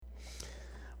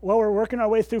Well, we're working our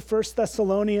way through 1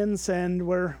 Thessalonians, and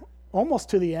we're almost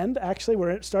to the end. Actually,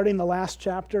 we're starting the last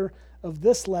chapter of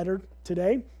this letter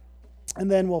today,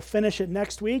 and then we'll finish it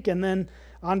next week, and then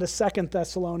on to 2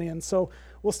 Thessalonians. So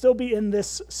we'll still be in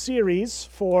this series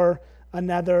for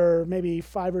another maybe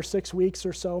 5 or 6 weeks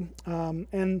or so,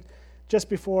 and just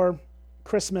before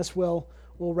Christmas, we'll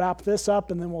wrap this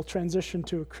up, and then we'll transition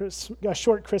to a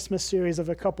short Christmas series of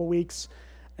a couple weeks,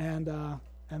 and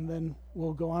then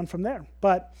we'll go on from there.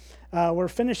 But we're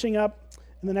finishing up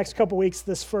in the next couple weeks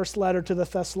this first letter to the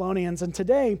Thessalonians, and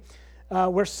today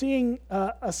we're seeing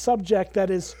a subject that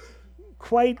is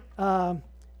quite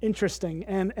interesting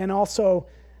and also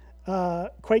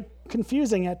quite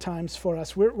confusing at times for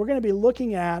us. We're going to be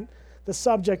looking at the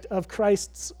subject of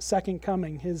Christ's second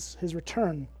coming, his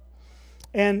return.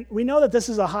 And we know that this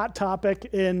is a hot topic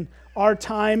in our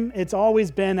time. It's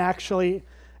always been actually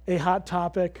a hot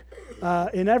topic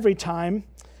in every time.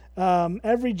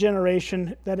 Every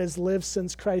generation that has lived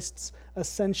since Christ's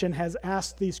ascension has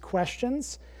asked these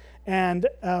questions. And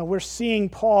we're seeing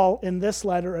Paul in this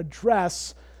letter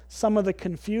address some of the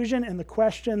confusion and the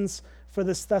questions for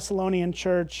this Thessalonian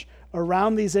church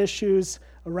around these issues,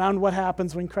 around what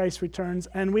happens when Christ returns.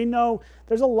 And we know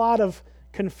there's a lot of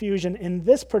confusion in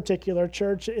this particular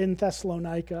church in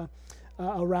Thessalonica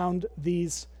around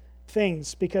these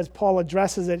things, because Paul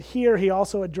addresses it here. He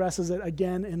also addresses it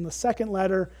again in the second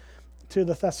letter to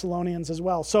the Thessalonians as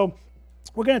well. So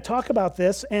we're going to talk about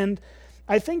this, and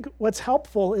I think what's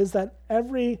helpful is that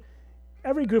every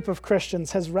group of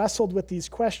Christians has wrestled with these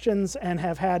questions and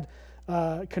have had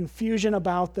confusion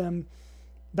about them.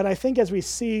 But I think as we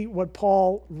see what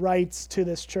Paul writes to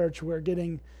this church, we're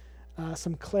getting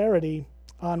some clarity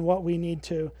on what we need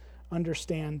to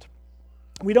understand.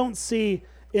 We don't see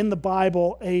in the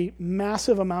Bible a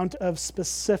massive amount of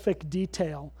specific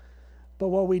detail, but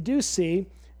what we do see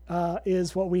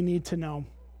is what we need to know.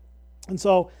 And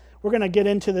so we're going to get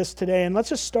into this today, and let's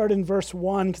just start in verse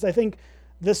 1, because I think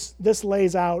this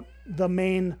lays out the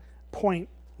main point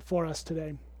for us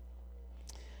today.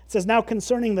 It says, "Now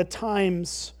concerning the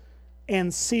times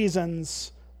and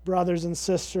seasons, brothers and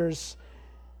sisters,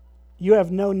 you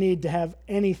have no need to have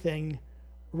anything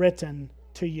written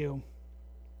to you."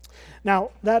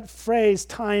 Now, that phrase,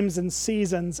 times and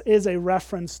seasons, is a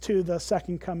reference to the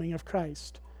second coming of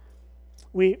Christ.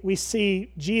 We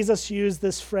see Jesus use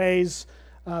this phrase,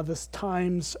 this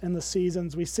times and the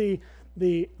seasons. We see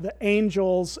the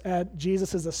angels at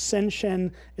Jesus'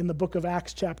 ascension in the book of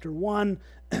Acts chapter 1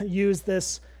 use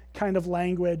this kind of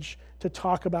language to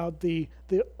talk about the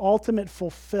ultimate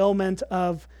fulfillment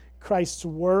of Christ's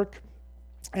work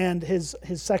and his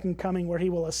second coming, where he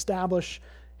will establish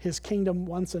his kingdom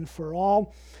once and for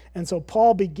all. And so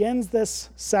Paul begins this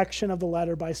section of the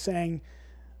letter by saying,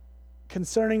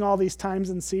 concerning all these times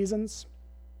and seasons,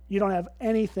 you don't have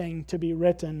anything to be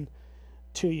written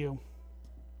to you.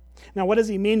 Now, what does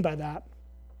he mean by that?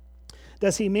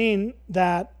 Does he mean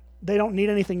that they don't need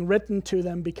anything written to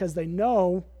them because they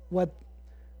know what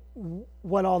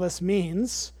all this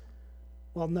means?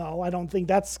 Well, no, I don't think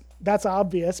that's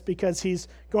obvious, because he's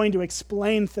going to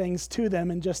explain things to them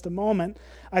in just a moment.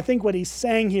 I think what he's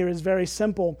saying here is very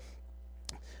simple,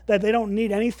 that they don't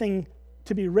need anything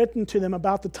to be written to them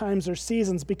about the times or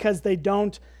seasons because they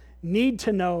don't need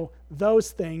to know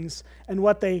those things, and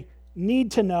what they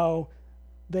need to know,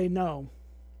 they know.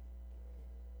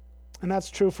 And that's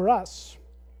true for us.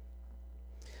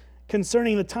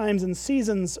 Concerning the times and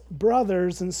seasons,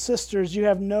 brothers and sisters, you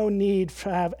have no need to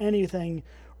have anything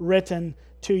written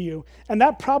to you. And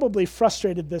that probably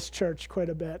frustrated this church quite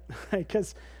a bit, right?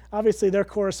 Because obviously they're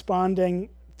corresponding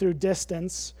through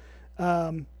distance.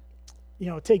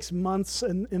 It takes months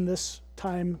in this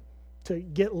time to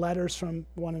get letters from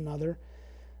one another.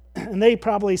 And they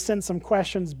probably sent some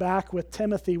questions back with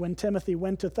Timothy when Timothy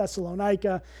went to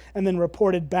Thessalonica and then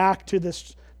reported back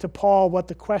to Paul what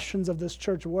the questions of this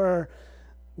church were.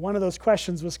 One of those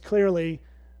questions was clearly,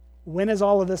 when is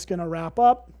all of this going to wrap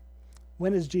up?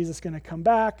 When is Jesus going to come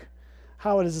back?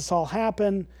 How does this all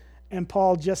happen? And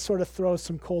Paul just sort of throws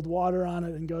some cold water on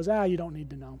it and goes, you don't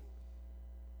need to know.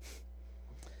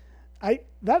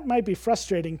 That might be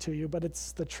frustrating to you, but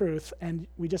it's the truth, and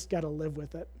we just got to live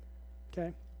with it,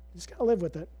 okay? Just got to live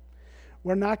with it.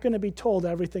 We're not going to be told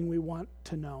everything we want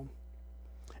to know.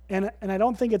 And I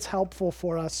don't think it's helpful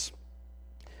for us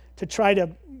to try to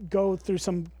go through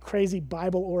some crazy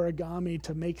Bible origami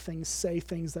to make things say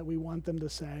things that we want them to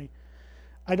say.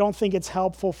 I don't think it's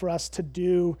helpful for us to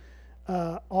do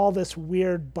all this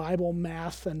weird Bible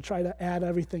math and try to add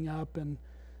everything up, and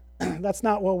that's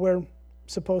not what we're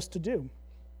supposed to do.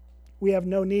 We have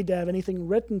no need to have anything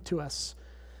written to us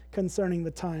concerning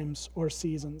the times or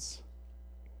seasons.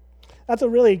 That's a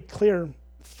really clear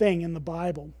thing in the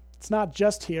Bible. It's not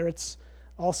just here, it's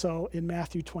also in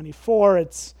Matthew 24,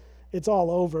 it's all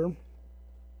over.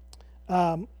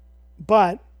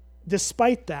 But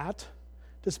despite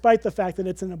the fact that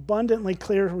it's an abundantly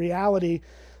clear reality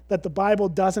that the Bible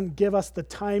doesn't give us the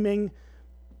timing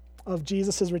of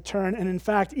Jesus' return, and in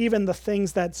fact, even the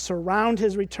things that surround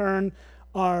his return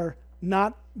are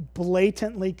not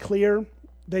blatantly clear.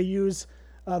 They use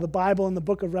the Bible in the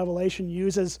book of Revelation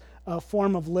uses a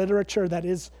form of literature that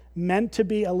is meant to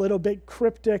be a little bit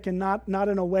cryptic and not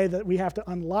in a way that we have to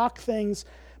unlock things,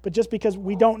 but just because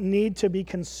we don't need to be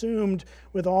consumed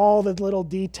with all the little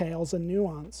details and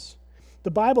nuance.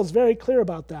 The Bible's very clear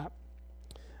about that.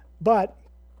 But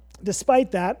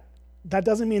despite that, that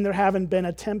doesn't mean there haven't been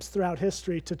attempts throughout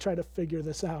history to try to figure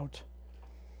this out.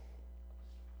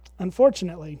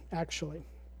 Unfortunately, actually.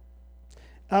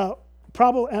 And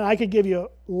I could give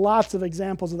you lots of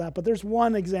examples of that, but there's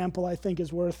one example I think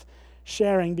is worth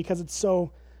sharing because it's so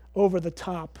over the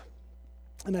top,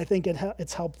 and I think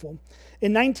it's helpful.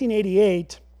 In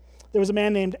 1988, there was a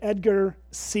man named Edgar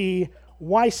C.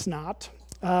 Weisnot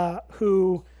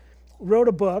who wrote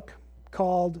a book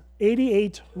called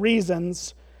 88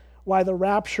 Reasons Why the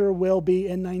Rapture Will Be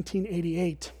in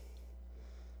 1988.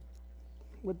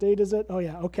 What date is it? Oh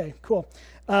yeah, okay, cool.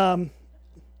 That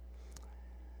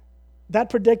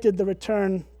predicted the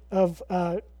return of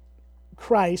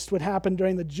Christ would happen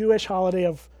during the Jewish holiday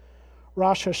of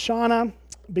Rosh Hashanah,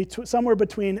 somewhere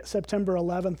between September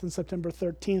 11th and September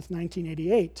 13th,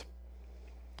 1988.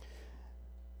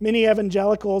 Many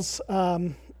evangelicals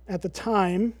at the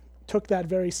time took that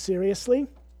very seriously,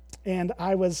 and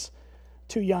I was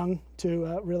too young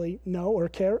to really know or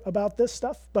care about this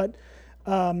stuff, but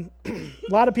a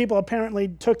lot of people apparently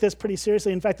took this pretty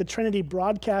seriously. In fact, the Trinity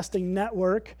Broadcasting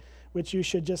Network, which you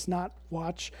should just not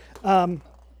watch,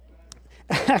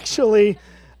 actually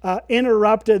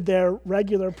interrupted their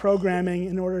regular programming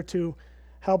in order to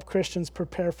help Christians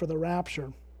prepare for the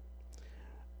rapture.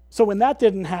 So when that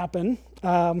didn't happen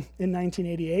in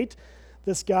 1988,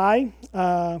 this guy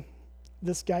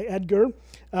Edgar,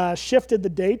 shifted the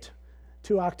date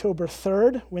to October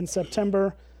 3rd when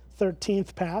September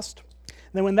 13th passed.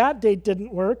 And then when that date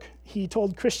didn't work, he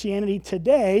told Christianity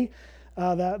Today,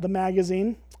 the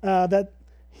magazine, that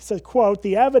he said, quote,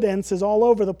 "The evidence is all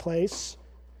over the place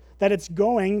that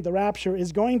the rapture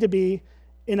is going to be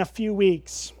in a few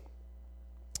weeks."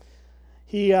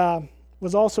 He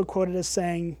was also quoted as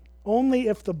saying, "Only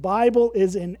if the Bible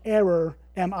is in error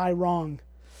am I wrong."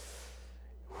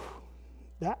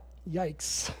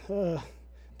 Yikes.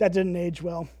 That didn't age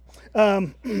well.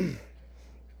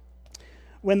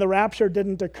 When the rapture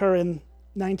didn't occur in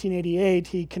 1988,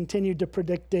 he continued to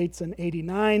predict dates in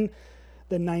 89,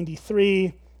 then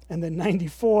 93, and then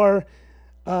 94.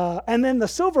 And then the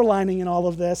silver lining in all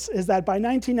of this is that by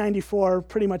 1994,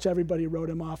 pretty much everybody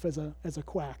wrote him off as a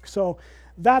quack. So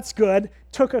that's good.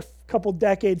 Took a couple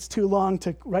decades too long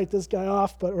to write this guy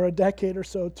off, or a decade or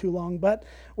so too long, but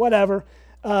whatever.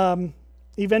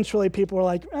 Eventually people were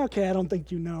like, okay, I don't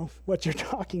think you know what you're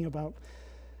talking about.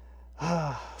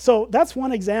 So that's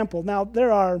one example. Now,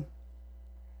 there are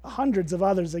hundreds of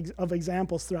others of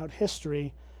examples throughout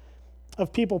history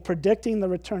of people predicting the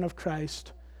return of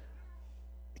Christ,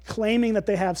 claiming that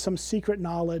they have some secret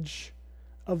knowledge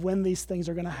of when these things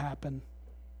are going to happen.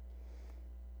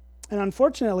 And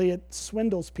unfortunately, it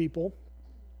swindles people.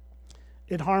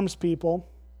 It harms people.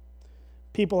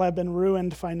 People have been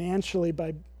ruined financially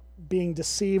by being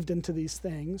deceived into these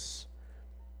things.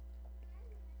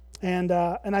 And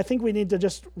I think we need to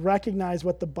just recognize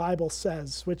what the Bible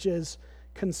says, which is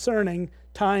concerning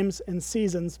times and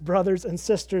seasons, brothers and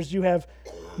sisters, you have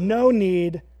no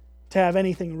need to have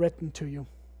anything written to you.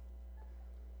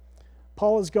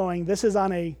 Paul is going, this is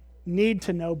on a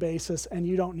need-to-know basis, and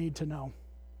you don't need to know.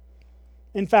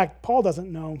 In fact, Paul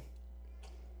doesn't know.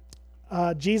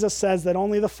 Jesus says that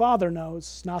only the Father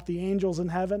knows, not the angels in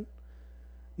heaven,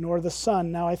 nor the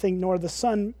Son. Now, I think nor the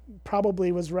Son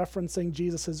probably was referencing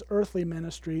Jesus' earthly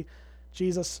ministry.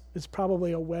 Jesus is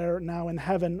probably aware now in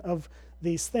heaven of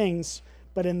these things,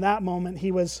 but in that moment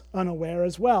he was unaware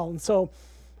as well. And so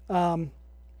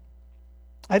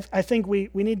I think we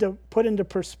need to put into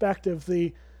perspective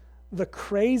the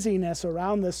craziness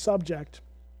around this subject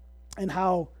and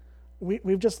how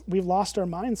we've lost our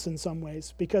minds in some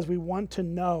ways because we want to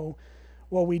know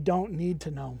what we don't need to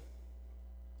know.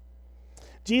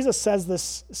 Jesus says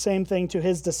this same thing to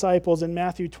his disciples in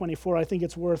Matthew 24. I think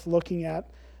it's worth looking at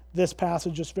this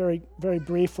passage just very, very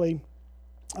briefly.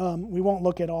 We won't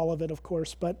look at all of it, of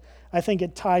course, but I think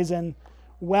it ties in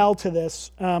well to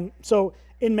this. So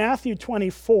In Matthew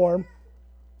 24,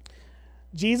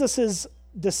 Jesus'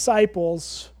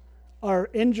 disciples are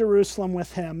in Jerusalem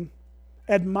with him,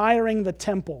 admiring the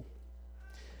temple.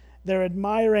 They're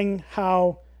admiring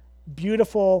how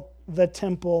beautiful the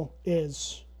temple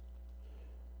is.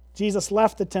 Jesus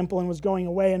left the temple and was going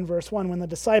away in verse 1 when the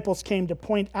disciples came to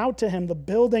point out to him the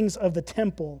buildings of the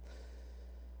temple.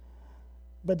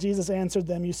 But Jesus answered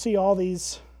them, "You see all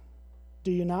these,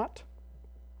 do you not?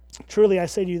 Truly I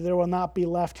say to you, there will not be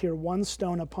left here one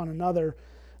stone upon another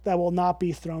that will not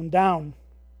be thrown down."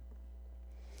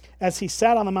 As he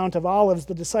sat on the Mount of Olives,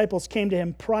 the disciples came to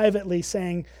him privately,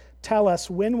 saying, "Tell us,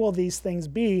 when will these things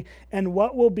be, and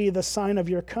what will be the sign of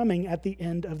your coming at the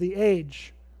end of the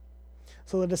age?"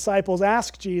 So the disciples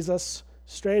asked Jesus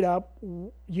straight up,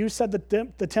 "You said that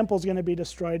the temple's going to be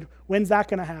destroyed. When's that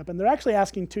going to happen?" They're actually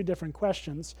asking two different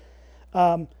questions.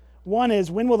 One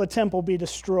is, when will the temple be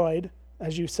destroyed,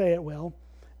 as you say it will?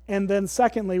 And then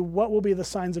secondly, what will be the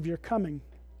signs of your coming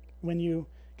when you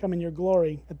come in your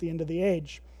glory at the end of the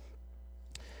age?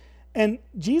 And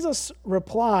Jesus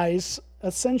replies,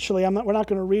 essentially, we're not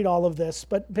going to read all of this,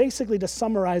 but basically to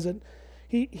summarize it,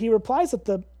 he replies that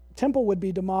the temple would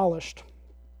be demolished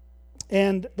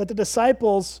and that the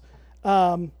disciples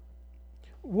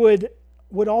would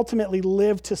ultimately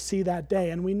live to see that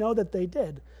day. And we know that they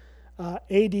did.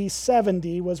 AD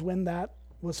 70 was when that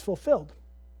was fulfilled.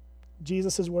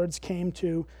 Jesus' words came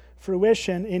to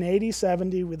fruition in AD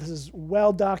 70. This is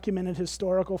well-documented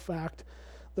historical fact.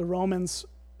 The Romans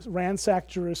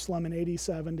ransacked Jerusalem in AD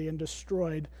 70 and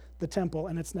destroyed the temple,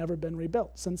 and it's never been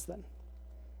rebuilt since then.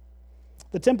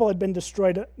 The temple had been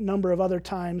destroyed a number of other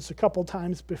times, a couple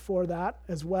times before that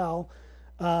as well,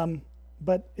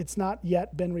 but it's not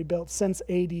yet been rebuilt since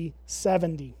AD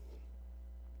 70.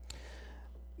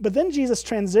 But then Jesus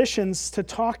transitions to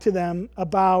talk to them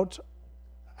about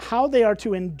how they are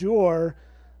to endure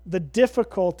the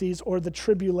difficulties or the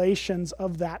tribulations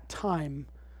of that time,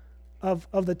 of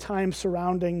the time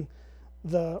surrounding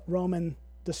the Roman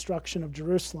destruction of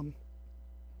Jerusalem.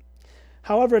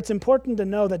 However, it's important to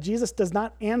know that Jesus does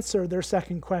not answer their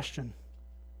second question.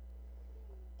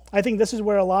 I think this is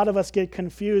where a lot of us get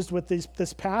confused with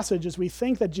this passage, is we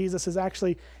think that Jesus is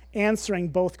actually answering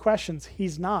both questions.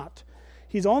 He's not.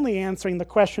 He's only answering the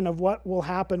question of what will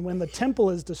happen when the temple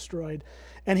is destroyed,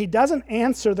 and he doesn't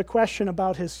answer the question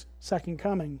about his second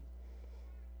coming.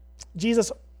 Jesus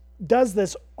does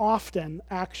this often,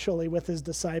 actually, with his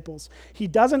disciples. He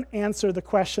doesn't answer the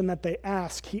question that they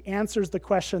ask. He answers the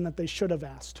question that they should have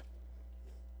asked.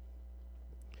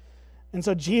 And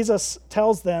so Jesus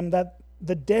tells them that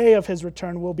the day of his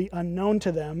return will be unknown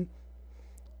to them.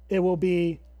 It will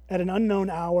be at an unknown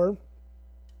hour.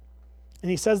 And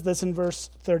he says this in verse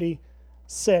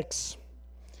 36.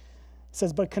 It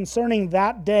says, "But concerning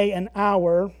that day and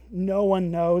hour, no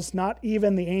one knows, not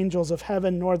even the angels of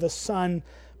heaven, nor the Son,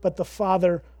 but the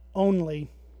Father only."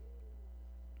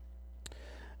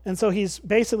 And so he's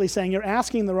basically saying, you're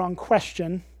asking the wrong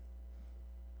question.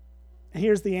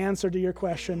 Here's the answer to your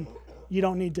question. You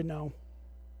don't need to know.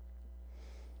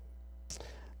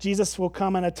 Jesus will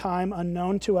come in a time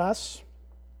unknown to us.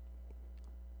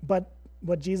 But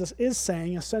what Jesus is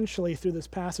saying, essentially, through this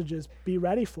passage is, be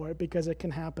ready for it, because it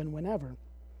can happen whenever.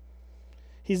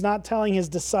 He's not telling his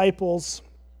disciples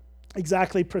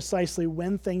exactly precisely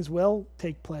when things will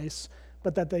take place,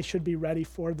 but that they should be ready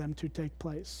for them to take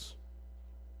place.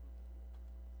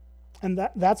 And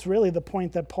that's really the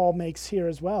point that Paul makes here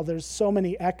as well. There's so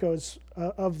many echoes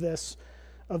of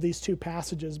these two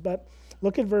passages. But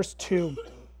look at verse 2.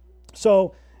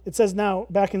 So it says now,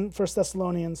 back in 1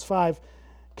 Thessalonians 5,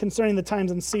 "Concerning the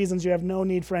times and seasons, you have no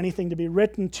need for anything to be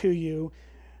written to you,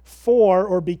 for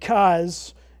or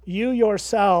because you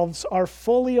yourselves are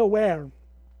fully aware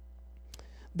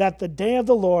that the day of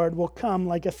the Lord will come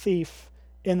like a thief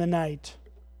in the night.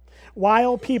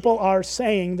 While people are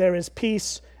saying there is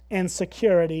peace and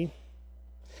security,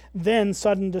 then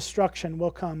sudden destruction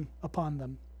will come upon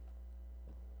them."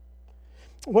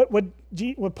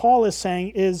 What Paul is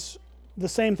saying is the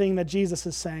same thing that Jesus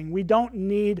is saying. We don't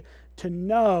need to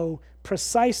know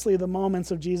precisely the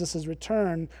moments of Jesus'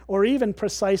 return, or even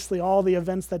precisely all the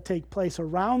events that take place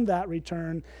around that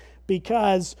return,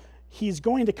 because he's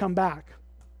going to come back.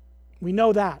 We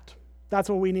know that. That's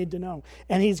what we need to know.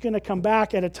 And he's going to come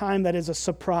back at a time that is a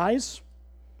surprise.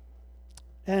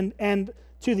 And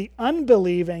to the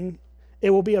unbelieving, it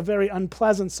will be a very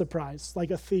unpleasant surprise,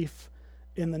 like a thief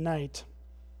in the night.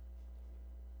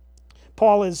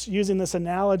 Paul is using this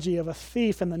analogy of a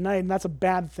thief in the night, and that's a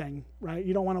bad thing, right?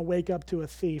 You don't want to wake up to a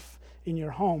thief in your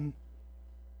home.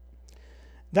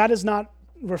 That is not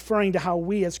referring to how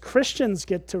we as Christians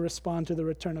get to respond to the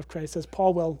return of Christ, as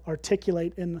Paul will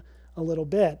articulate in a little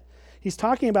bit. He's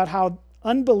talking about how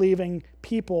unbelieving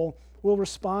people will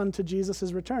respond to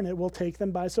Jesus' return. It will take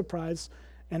them by surprise,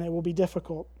 and it will be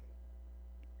difficult.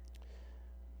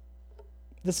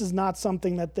 This is not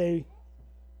something that they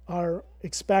are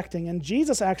expecting. And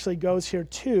Jesus actually goes here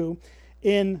too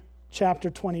in chapter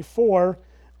 24,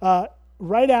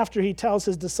 right after he tells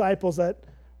his disciples that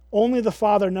only the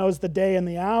Father knows the day and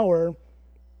the hour.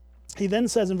 He then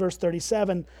says in verse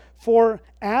 37, "For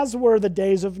as were the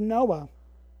days of Noah,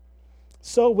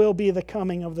 so will be the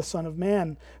coming of the Son of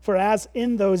Man. For as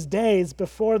in those days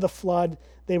before the flood,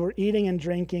 they were eating and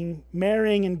drinking,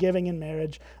 marrying and giving in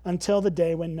marriage, until the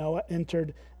day when Noah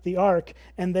entered the ark,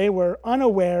 and they were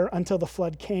unaware until the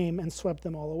flood came and swept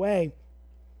them all away.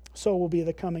 So will be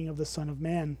the coming of the Son of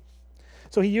Man."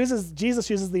 So Jesus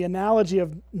uses the analogy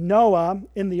of Noah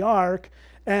in the ark,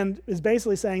 and is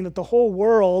basically saying that the whole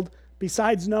world,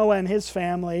 besides Noah and his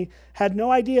family, had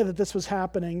no idea that this was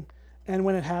happening, and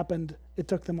when it happened, it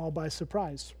took them all by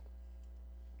surprise.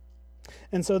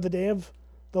 And so the day of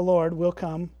the Lord will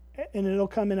come, and it'll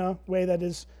come in a way that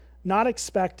is not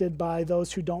expected by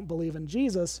those who don't believe in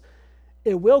Jesus.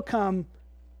 It will come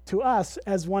to us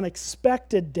as one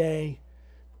expected day,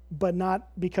 but not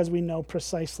because we know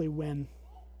precisely when.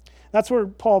 That's where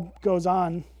Paul goes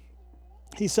on.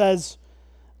 He says,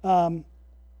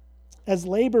 as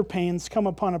labor pains come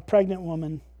upon a pregnant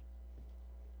woman,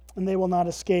 and they will not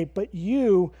escape. But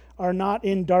you are not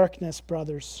in darkness,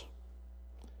 brothers,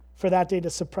 for that day to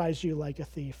surprise you like a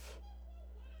thief.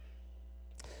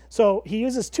 So he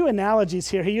uses two analogies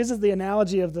here. He uses the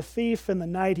analogy of the thief in the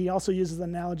night. He also uses the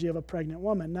analogy of a pregnant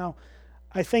woman. Now,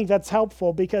 I think that's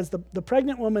helpful because the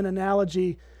pregnant woman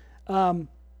analogy,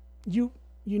 you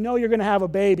know you're going to have a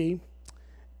baby.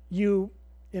 In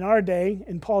our day,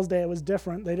 in Paul's day, it was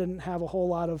different. They didn't have a whole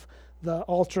lot of the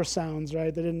ultrasounds,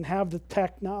 right? They didn't have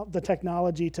the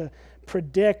technology to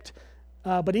predict,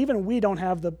 but even we don't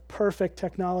have the perfect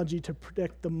technology to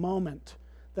predict the moment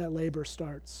that labor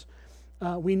starts.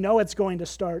 We know it's going to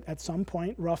start at some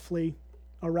point, roughly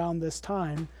around this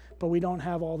time, but we don't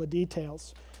have all the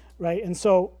details, right? And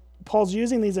so Paul's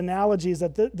using these analogies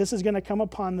that this is going to come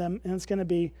upon them, and it's going to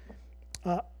be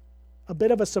a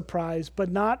bit of a surprise, but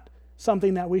not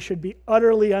something that we should be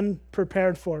utterly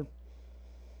unprepared for.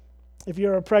 If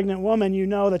you're a pregnant woman, you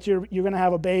know that you're going to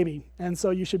have a baby, and so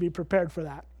you should be prepared for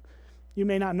that. You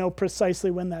may not know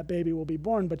precisely when that baby will be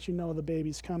born, but you know the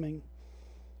baby's coming.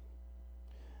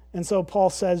 And so Paul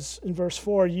says in verse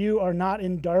 4, "You are not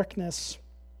in darkness,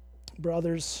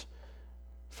 brothers,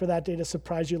 for that day to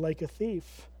surprise you like a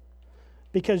thief,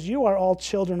 because you are all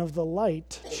children of the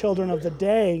light, children of the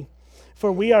day,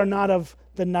 for we are not of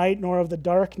the night nor of the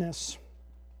darkness.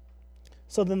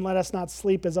 So then let us not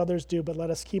sleep as others do, but let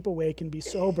us keep awake and be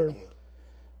sober.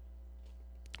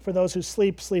 For those who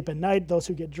sleep, sleep at night. Those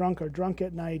who get drunk are drunk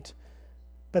at night.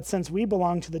 But since we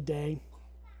belong to the day,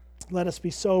 let us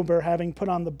be sober, having put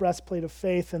on the breastplate of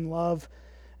faith and love,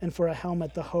 and for a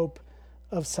helmet the hope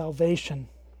of salvation."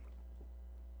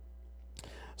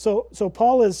 So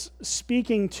Paul is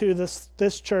speaking to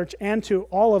this church and to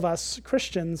all of us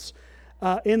Christians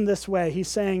in this way. He's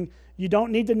saying, you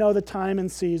don't need to know the time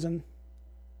and season.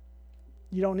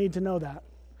 You don't need to know that.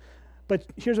 But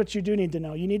here's what you do need to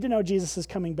know. You need to know Jesus is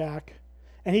coming back,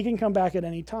 and he can come back at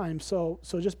any time. So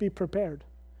just be prepared.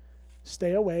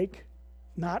 Stay awake.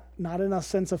 Not in a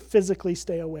sense of physically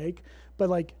stay awake, but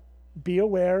like be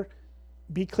aware,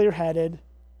 be clear-headed.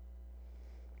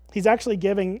 He's actually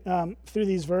giving, through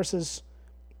these verses,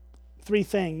 3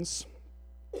 things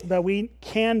that we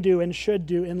can do and should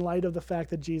do in light of the fact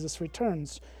that Jesus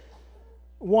returns.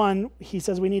 1, he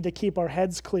says we need to keep our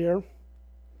heads clear,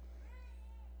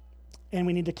 and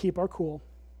we need to keep our cool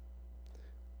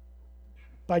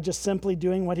by just simply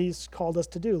doing what he's called us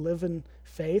to do. Live in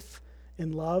faith,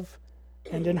 in love,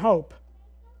 and in hope.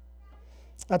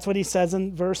 That's what he says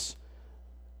in verse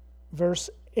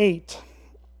 8.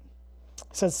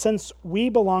 It says, "Since we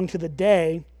belong to the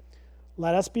day,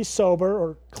 let us be sober,"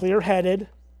 or clear-headed,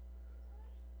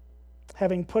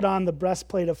 "having put on the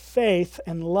breastplate of faith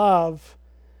and love,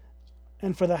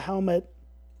 and for the helmet,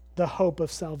 the hope of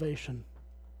salvation."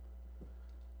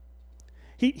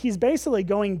 He's basically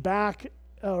going back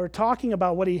or talking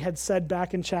about what he had said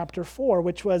back in chapter 4,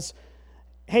 which was,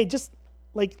 hey, just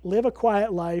like live a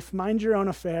quiet life, mind your own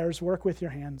affairs, work with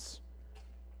your hands.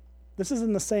 This is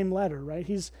in the same letter, right?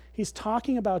 He's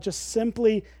talking about just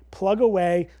simply plug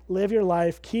away, live your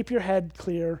life, keep your head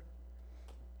clear.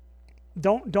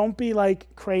 Don't be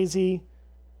like crazy.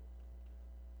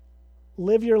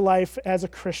 Live your life as a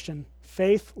Christian,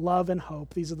 Faith, love, and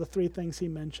hope. These are the three things he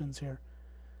mentions here.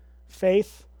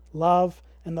 Faith, love,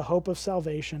 and the hope of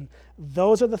salvation.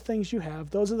 Those are the things you have.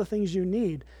 Those are the things you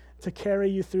need to carry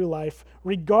you through life,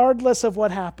 regardless of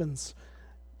what happens.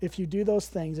 If you do those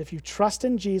things, if you trust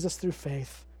in Jesus through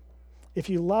faith, if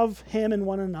you love him and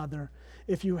one another,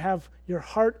 if you have your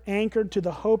heart anchored to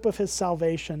the hope of his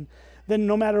salvation, then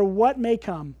no matter what may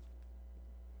come,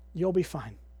 you'll be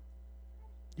fine.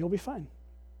 You'll be fine.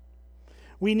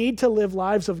 We need to live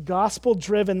lives of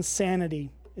gospel-driven sanity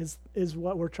is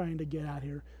what we're trying to get at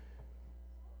here.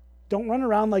 Don't run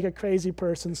around like a crazy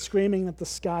person screaming that the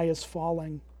sky is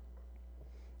falling.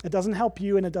 It doesn't help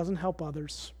you and it doesn't help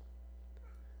others.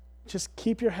 Just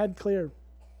keep your head clear.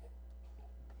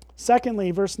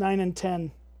 Secondly, verse 9 and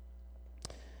 10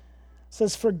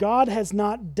 says, "For God has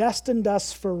not destined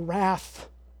us for wrath,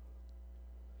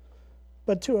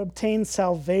 but to obtain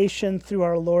salvation through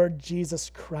our Lord Jesus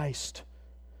Christ,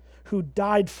 who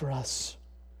died for us,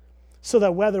 so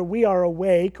that whether we are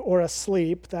awake or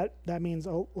asleep," that means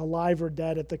alive or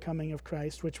dead at the coming of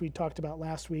Christ, which we talked about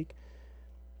last week,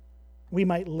 "we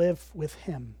might live with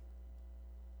him."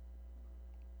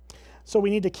 So we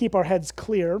need to keep our heads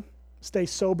clear, stay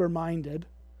sober-minded,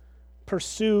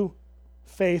 pursue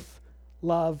faith,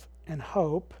 love, and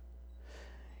hope.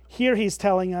 Here he's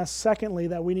telling us, secondly,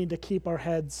 that we need to keep our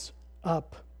heads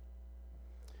up.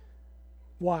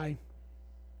 Why?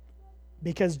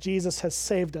 Because Jesus has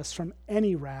saved us from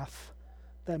any wrath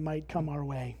that might come our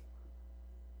way.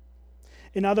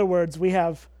 In other words, we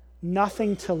have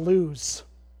nothing to lose.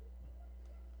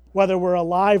 Whether we're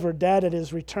alive or dead at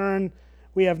his return,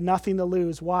 we have nothing to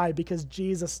lose. Why? Because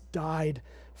Jesus died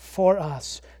for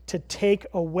us to take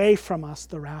away from us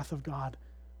the wrath of God.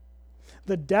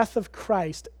 The death of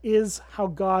Christ is how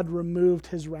God removed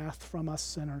his wrath from us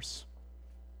sinners.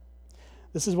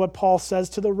 This is what Paul says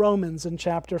to the Romans in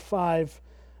chapter 5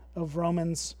 of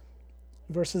Romans,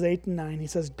 verses 8 and 9. He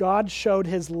says, "God showed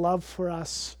his love for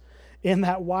us in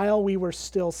that while we were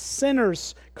still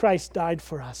sinners, Christ died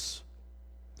for us.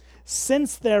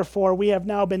 Since, therefore, we have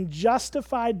now been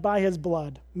justified by his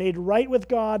blood, made right with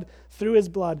God through his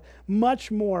blood,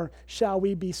 much more shall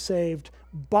we be saved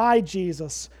by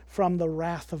Jesus from the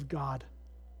wrath of God."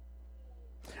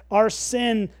 Our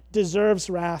sin deserves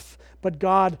wrath, but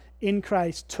God in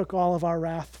Christ took all of our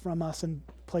wrath from us and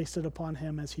placed it upon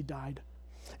him as he died.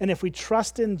 And if we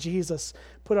trust in Jesus,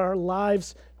 put our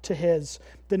lives to his,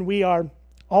 then we are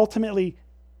ultimately,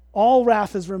 all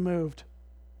wrath is removed.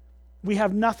 We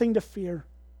have nothing to fear.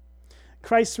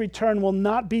 Christ's return will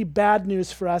not be bad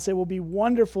news for us. It will be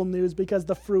wonderful news because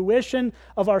the fruition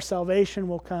of our salvation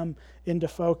will come into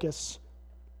focus.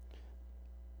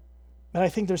 But I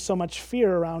think there's so much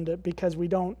fear around it because we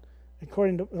don't,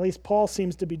 according to, at least Paul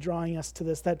seems to be drawing us to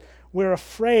this, that we're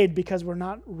afraid because we're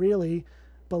not really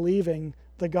believing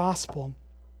the gospel.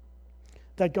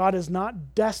 That God has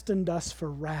not destined us for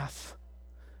wrath,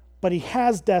 but he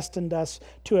has destined us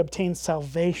to obtain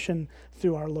salvation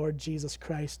through our Lord Jesus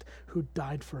Christ, who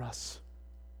died for us.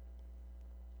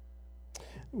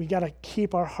 We got to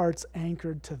keep our hearts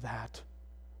anchored to that.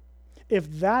 If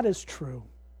that is true,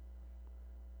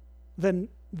 then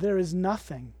there is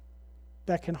nothing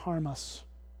that can harm us.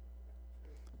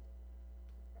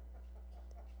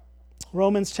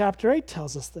 Romans chapter 8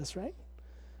 tells us this, right?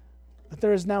 That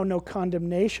there is now no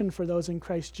condemnation for those in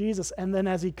Christ Jesus. And then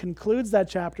as he concludes that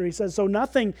chapter, he says, "So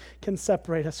nothing can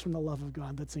separate us from the love of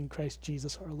God that's in Christ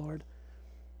Jesus our Lord."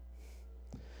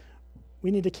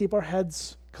 We need to keep our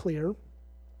heads clear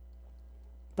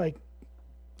by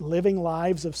living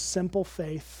lives of simple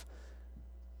faith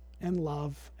and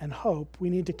love and hope.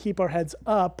 We need to keep our heads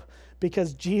up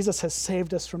because Jesus has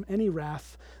saved us from any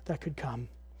wrath that could come.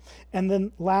 And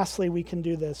then lastly, we can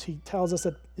do this. He tells us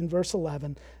that in verse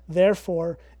 11,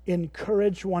 "Therefore,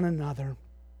 encourage one another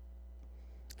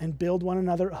and build one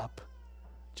another up,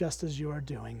 just as you are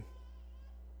doing."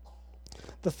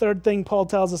 The third thing Paul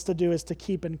tells us to do is to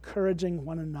keep encouraging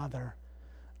one another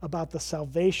about the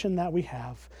salvation that we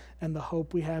have and the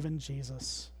hope we have in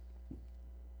Jesus.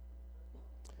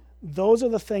 Those are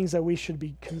the things that we should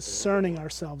be concerning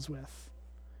ourselves with.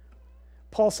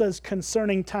 Paul says,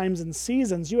 concerning times and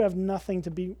seasons, you have nothing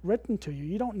to be written to you.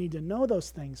 You don't need to know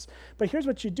those things. But here's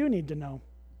what you do need to know.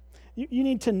 You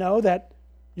need to know that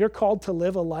you're called to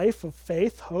live a life of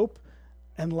faith, hope,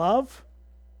 and love.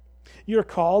 You're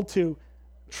called to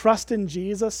trust in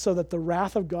Jesus so that the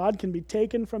wrath of God can be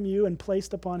taken from you and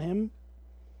placed upon him.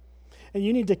 And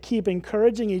you need to keep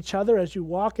encouraging each other as you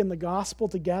walk in the gospel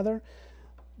together,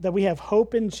 that we have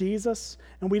hope in Jesus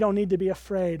and we don't need to be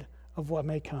afraid of what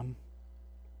may come.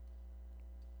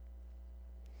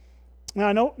 Now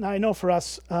I know for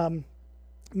us,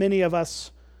 many of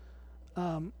us,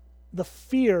 the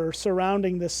fear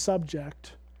surrounding this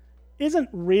subject isn't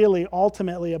really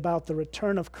ultimately about the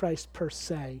return of Christ per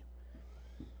se.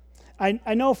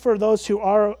 I know for those who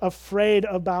are afraid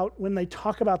about when they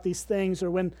talk about these things,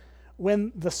 or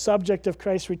when the subject of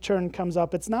Christ's return comes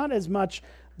up, it's not as much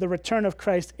the return of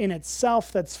Christ in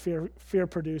itself that's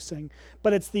fear-producing,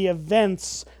 but it's the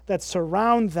events that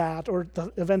surround that, or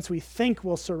the events we think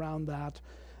will surround that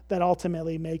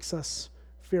ultimately makes us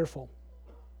fearful.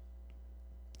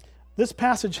 This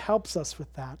passage helps us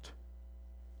with that.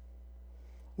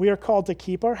 We are called to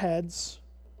keep our heads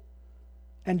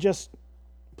and just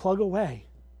plug away.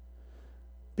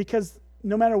 Because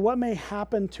no matter what may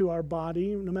happen to our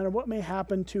body, no matter what may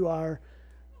happen to our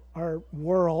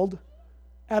world,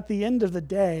 at the end of the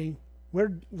day,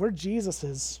 we're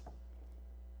Jesus's.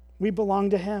 We belong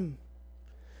to him.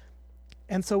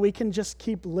 And so we can just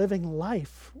keep living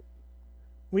life.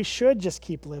 We should just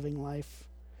keep living life.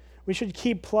 We should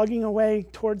keep plugging away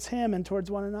towards him and towards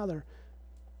one another.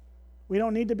 We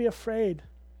don't need to be afraid.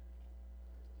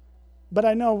 But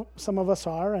I know some of us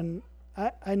are, and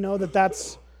I know that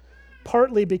that's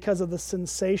partly because of the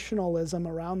sensationalism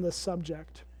around this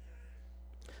subject.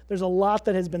 There's a lot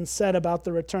that has been said about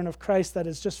the return of Christ that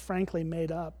is just frankly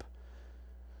made up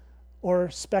or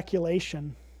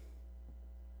speculation.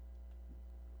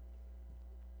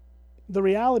 The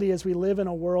reality is we live in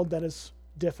a world that is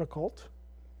difficult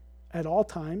at all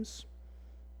times,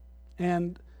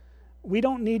 and we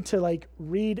don't need to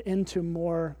read into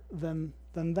more than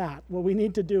that. What we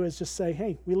need to do is just say,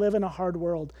 hey, we live in a hard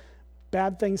world.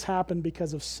 Bad things happen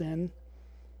because of sin.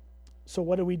 So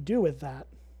what do we do with that?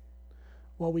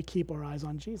 Well, we keep our eyes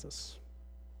on Jesus.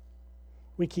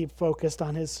 We keep focused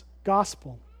on his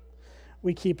gospel.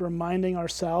 We keep reminding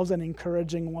ourselves and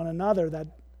encouraging one another that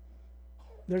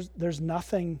there's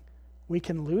nothing we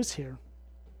can lose here.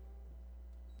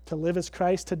 To live as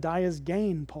Christ, to die as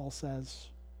gain, Paul says.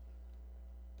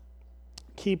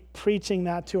 Keep preaching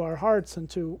that to our hearts and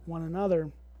to one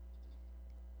another.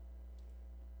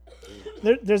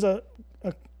 There's a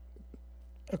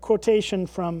quotation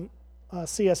from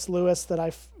C.S. Lewis that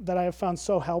I have found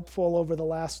so helpful over the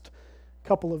last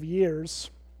couple of years,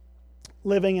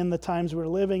 living in the times we're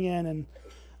living in.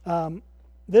 And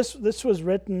this was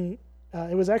written,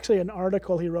 it was actually an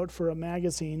article he wrote for a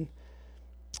magazine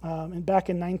back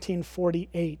in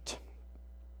 1948.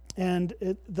 And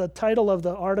the title of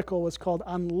the article was called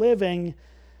 "On Living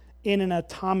in an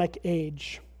Atomic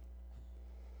Age."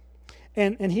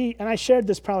 And I shared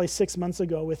this probably 6 months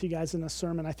ago with you guys in a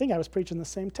sermon. I think I was preaching the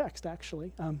same text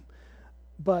actually.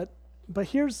 But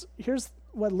here's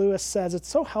what Lewis says. It's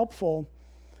so helpful.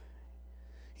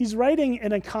 He's writing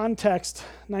in a context,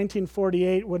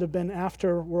 1948 would have been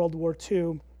after World War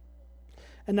II.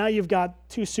 And now you've got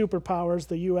two superpowers,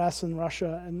 the U.S. and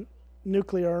Russia, and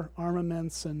nuclear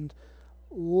armaments, and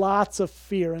lots of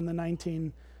fear in the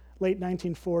late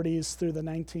 1940s through the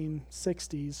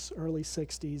 1960s, early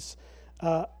 60s,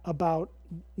 about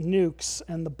nukes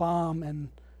and the bomb, and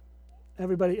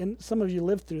everybody. And some of you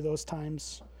lived through those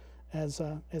times as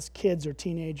kids or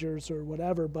teenagers or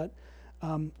whatever, but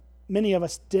many of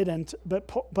us didn't.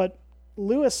 But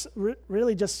Lewis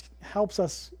really just helps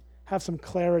us have some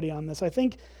clarity on this. I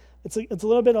think it's a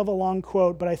little bit of a long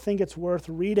quote, but I think it's worth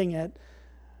reading it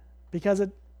because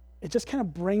it just kind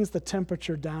of brings the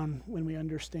temperature down when we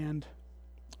understand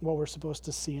what we're supposed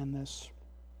to see in this.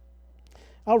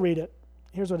 I'll read it.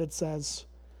 Here's what it says.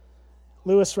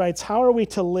 Lewis writes, "How are we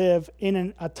to live in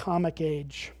an atomic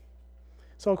age?"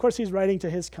 So, of course, he's writing to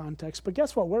his context, but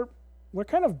guess what? We're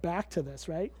kind of back to this,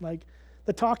 right? Like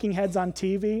the talking heads on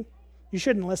TV, you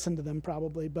shouldn't listen to them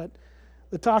probably, but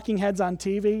the talking heads on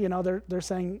TV, they're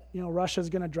saying, Russia's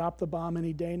going to drop the bomb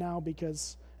any day now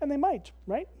and they might,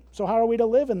 right? So how are we to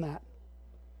live in that?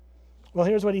 Well,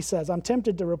 here's what he says. I'm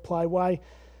tempted to reply, why,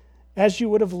 as you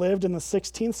would have lived in the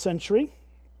 16th century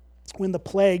when the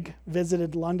plague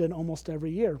visited London almost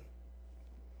every year.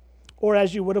 Or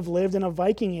as you would have lived in a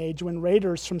Viking age when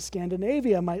raiders from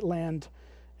Scandinavia might land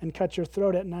and cut your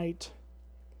throat at night.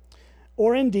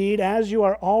 Or indeed, as you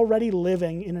are already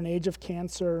living in an age of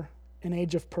cancer, an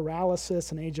age of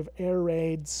paralysis, an age of air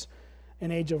raids, an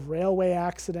age of railway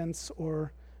accidents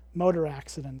or motor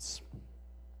accidents.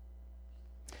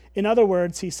 In other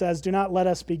words, he says, do not let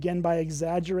us begin by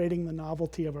exaggerating the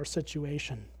novelty of our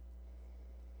situation.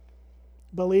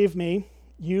 Believe me,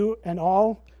 you and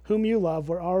all whom you love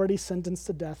were already sentenced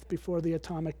to death before the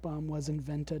atomic bomb was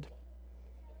invented.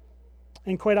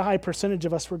 And quite a high percentage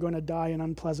of us were going to die in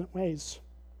unpleasant ways.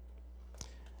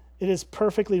 It is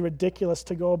perfectly ridiculous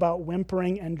to go about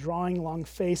whimpering and drawing long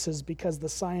faces because the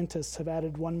scientists have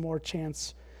added one more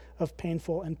chance of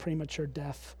painful and premature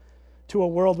death to a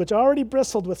world which already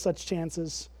bristled with such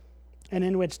chances and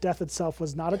in which death itself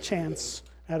was not a chance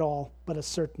at all, but a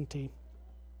certainty.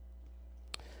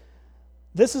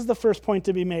 This is the first point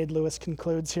to be made, Lewis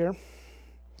concludes here.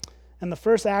 And the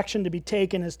first action to be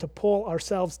taken is to pull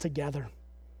ourselves together.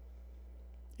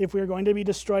 If we are going to be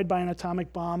destroyed by an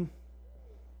atomic bomb,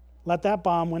 let that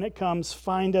bomb, when it comes,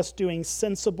 find us doing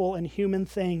sensible and human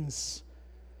things.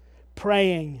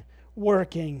 Praying,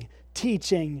 working,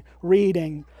 teaching,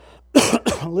 reading,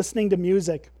 listening to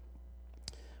music,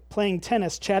 playing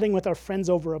tennis, chatting with our friends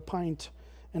over a pint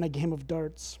and a game of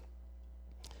darts.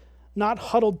 Not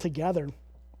huddled together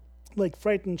like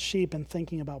frightened sheep and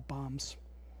thinking about bombs.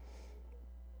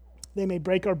 They may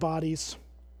break our bodies.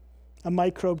 A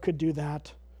microbe could do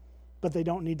that, but they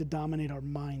don't need to dominate our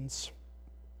minds.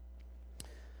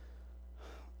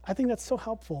 I think that's so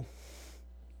helpful.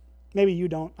 Maybe you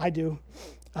don't. I do.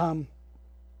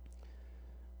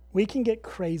 We can get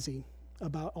crazy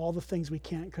about all the things we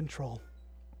can't control.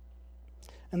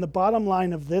 And the bottom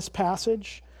line of this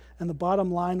passage and the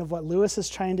bottom line of what Lewis is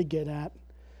trying to get at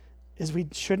is we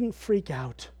shouldn't freak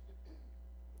out.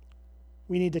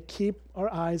 We need to keep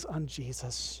our eyes on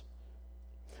Jesus.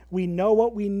 We know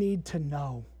what we need to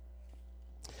know.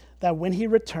 That when he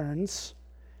returns,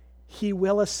 he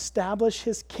will establish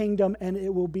his kingdom and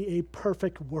it will be a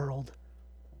perfect world.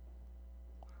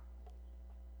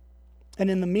 And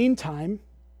in the meantime,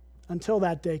 until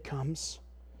that day comes,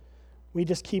 we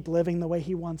just keep living the way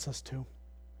he wants us to.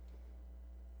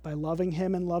 By loving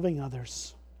him and loving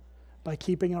others. By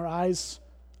keeping our eyes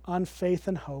on faith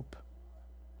and hope.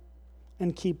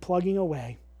 And keep plugging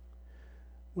away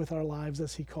with our lives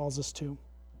as he calls us to.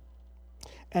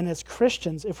 And as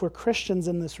Christians, if we're Christians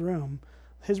in this room,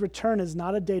 his return is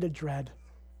not a day to dread.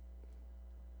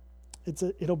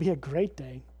 It'll be a great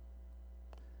day.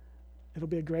 It'll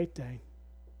be a great day.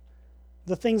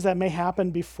 The things that may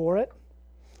happen before it,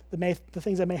 the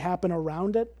things that may happen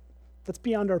around it, that's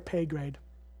beyond our pay grade.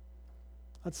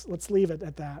 Let's leave it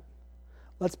at that.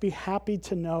 Let's be happy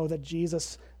to know that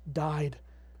Jesus died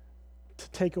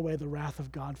to take away the wrath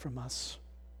of God from us.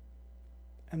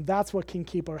 And that's what can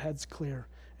keep our heads clear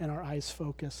and our eyes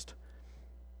focused.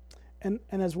 And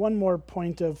as one more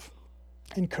point of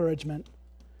encouragement,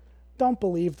 don't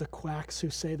believe the quacks who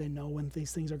say they know when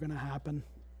these things are going to happen.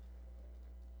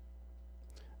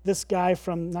 This guy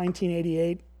from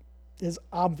 1988 is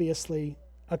obviously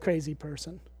a crazy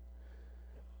person.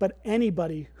 But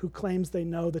anybody who claims they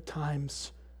know the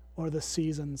times or the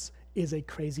seasons is a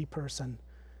crazy person.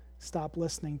 Stop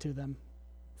listening to them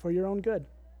for your own good.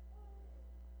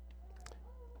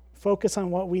 Focus on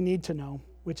what we need to know,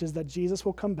 which is that Jesus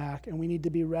will come back and we need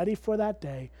to be ready for that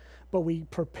day, but we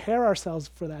prepare ourselves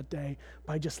for that day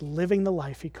by just living the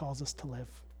life he calls us to live.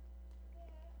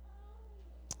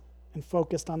 And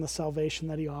focused on the salvation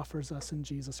that he offers us in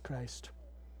Jesus Christ.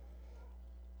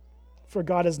 For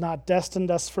God has not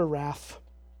destined us for wrath,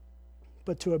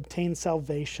 but to obtain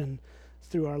salvation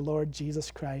through our Lord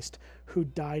Jesus Christ, who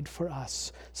died for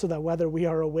us, so that whether we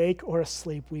are awake or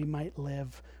asleep, we might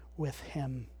live with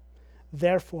him.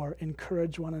 Therefore,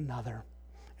 encourage one another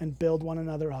and build one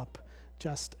another up,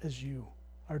 just as you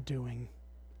are doing.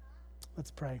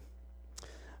 Let's pray.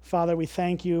 Father, we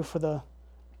thank you for the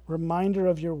reminder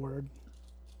of your word,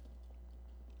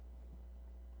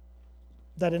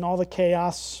 that in all the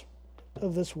chaos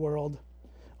of this world,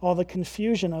 all the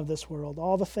confusion of this world,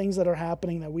 all the things that are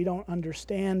happening that we don't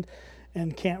understand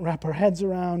and can't wrap our heads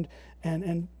around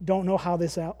and don't know how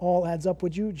this all adds up,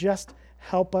 would you just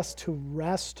help us to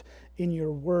rest in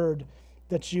your word,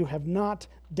 that you have not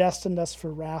destined us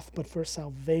for wrath, but for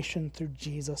salvation through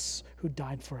Jesus who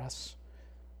died for us.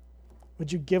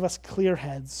 Would you give us clear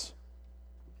heads?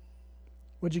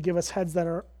 Would you give us heads that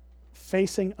are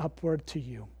facing upward to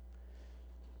you?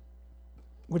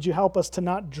 Would you help us to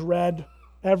not dread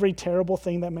every terrible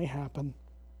thing that may happen,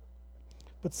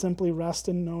 but simply rest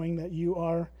in knowing that you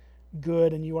are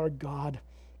good and you are God.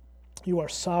 You are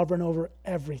sovereign over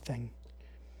everything.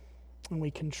 And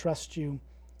we can trust you,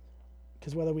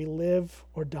 because whether we live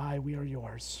or die, we are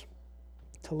yours.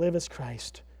 To live is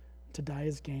Christ, to die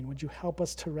is gain. Would you help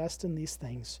us to rest in these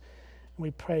things? And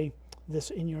we pray this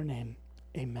in your name.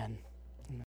 Amen.